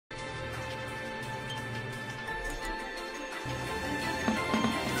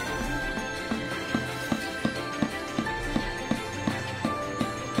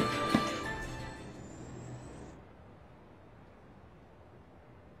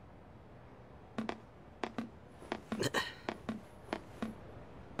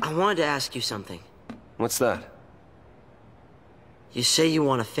I wanted to ask you something. What's that? You say you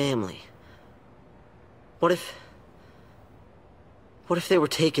want a family. What if they were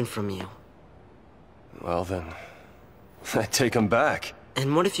taken from you? Well then, I'd take them back.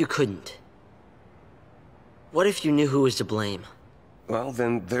 And what if you couldn't? What if you knew who was to blame? Well,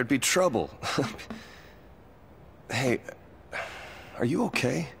 then there'd be trouble. Hey, are you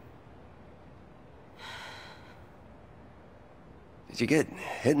okay? Did you get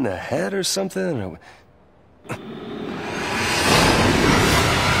hit in the head or something? Or...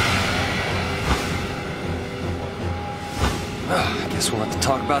 I guess we'll have to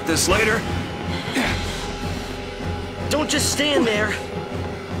talk about this later. Don't just stand there!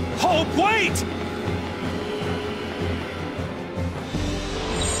 Hope, wait!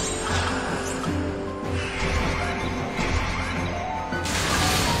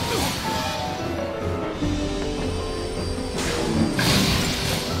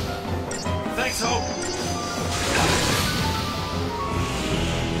 Thanks, Hope.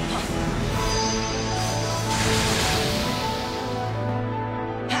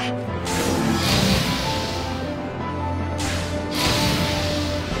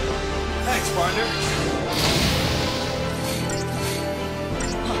 Thanks, partner.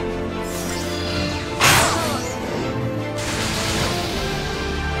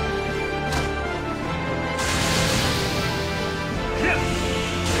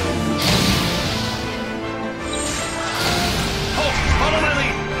 Follow my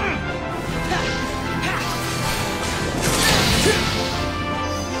lead.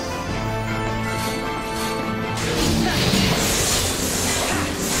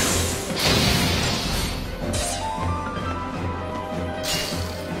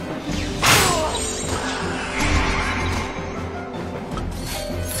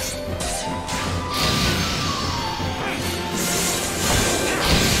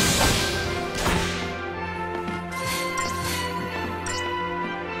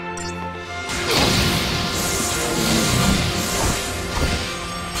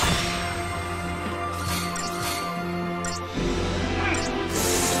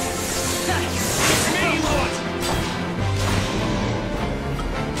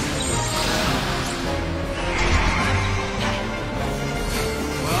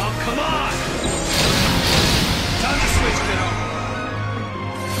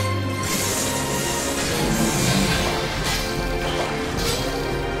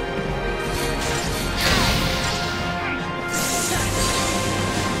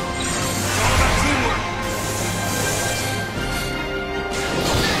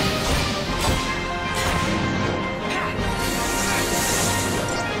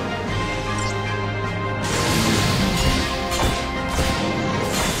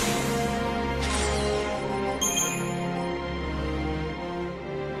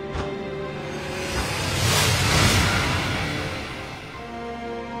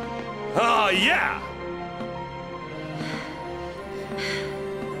 Oh, yeah!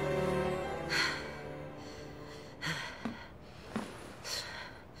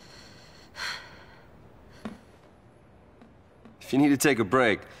 If you need to take a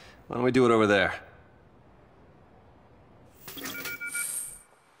break, why don't we do it over there?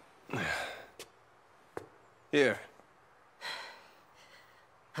 Here.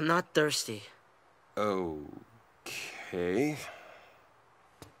 I'm not thirsty. Okay.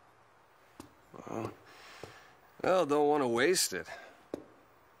 Well, don't want to waste it.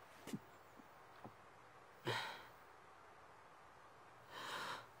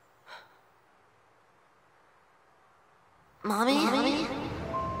 Mommy? Mommy?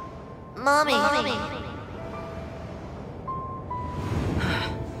 Mommy? Mommy?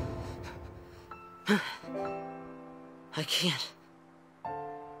 I can't.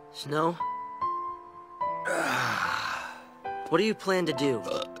 Snow? What do you plan to do?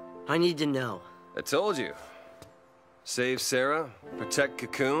 I need to know. I told you. Save Sarah, protect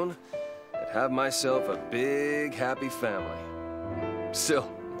Cocoon, and have myself a big, happy family. Still,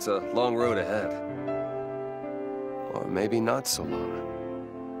 it's a long road ahead. Or maybe not so long.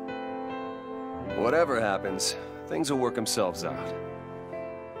 Whatever happens, things will work themselves out.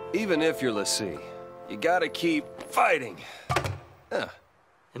 Even if you're l'Cie, you gotta keep fighting. Yeah.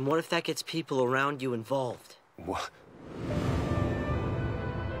 And what if that gets people around you involved? What?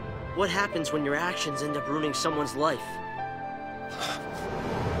 What happens when your actions end up ruining someone's life?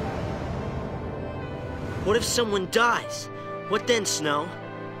 What if someone dies? What then, Snow?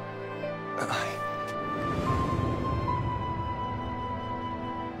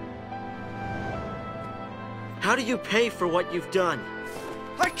 How do you pay for what you've done?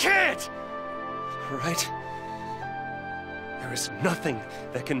 I can't! All right? There is nothing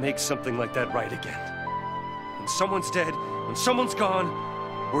that can make something like that right again. When someone's dead, when someone's gone,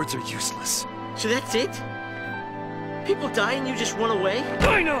 words are useless. So that's it? People die and you just run away?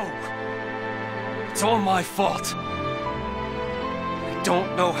 I know! It's all my fault. I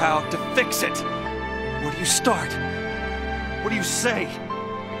don't know how to fix it. Where do you start? What do you say?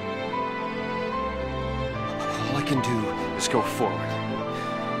 All I can do is go forward.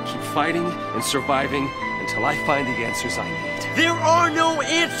 Keep fighting and surviving until I find the answers I need. There are no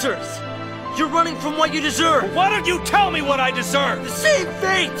answers! You're running from what you deserve! Why don't you tell me what I deserve? The same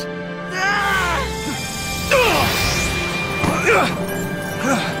fate!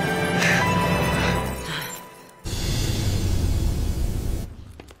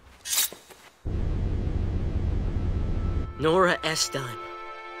 Nora Estime.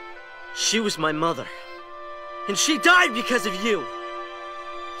 She was my mother. And she died because of you!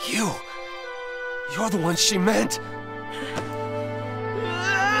 You? You're the one she meant!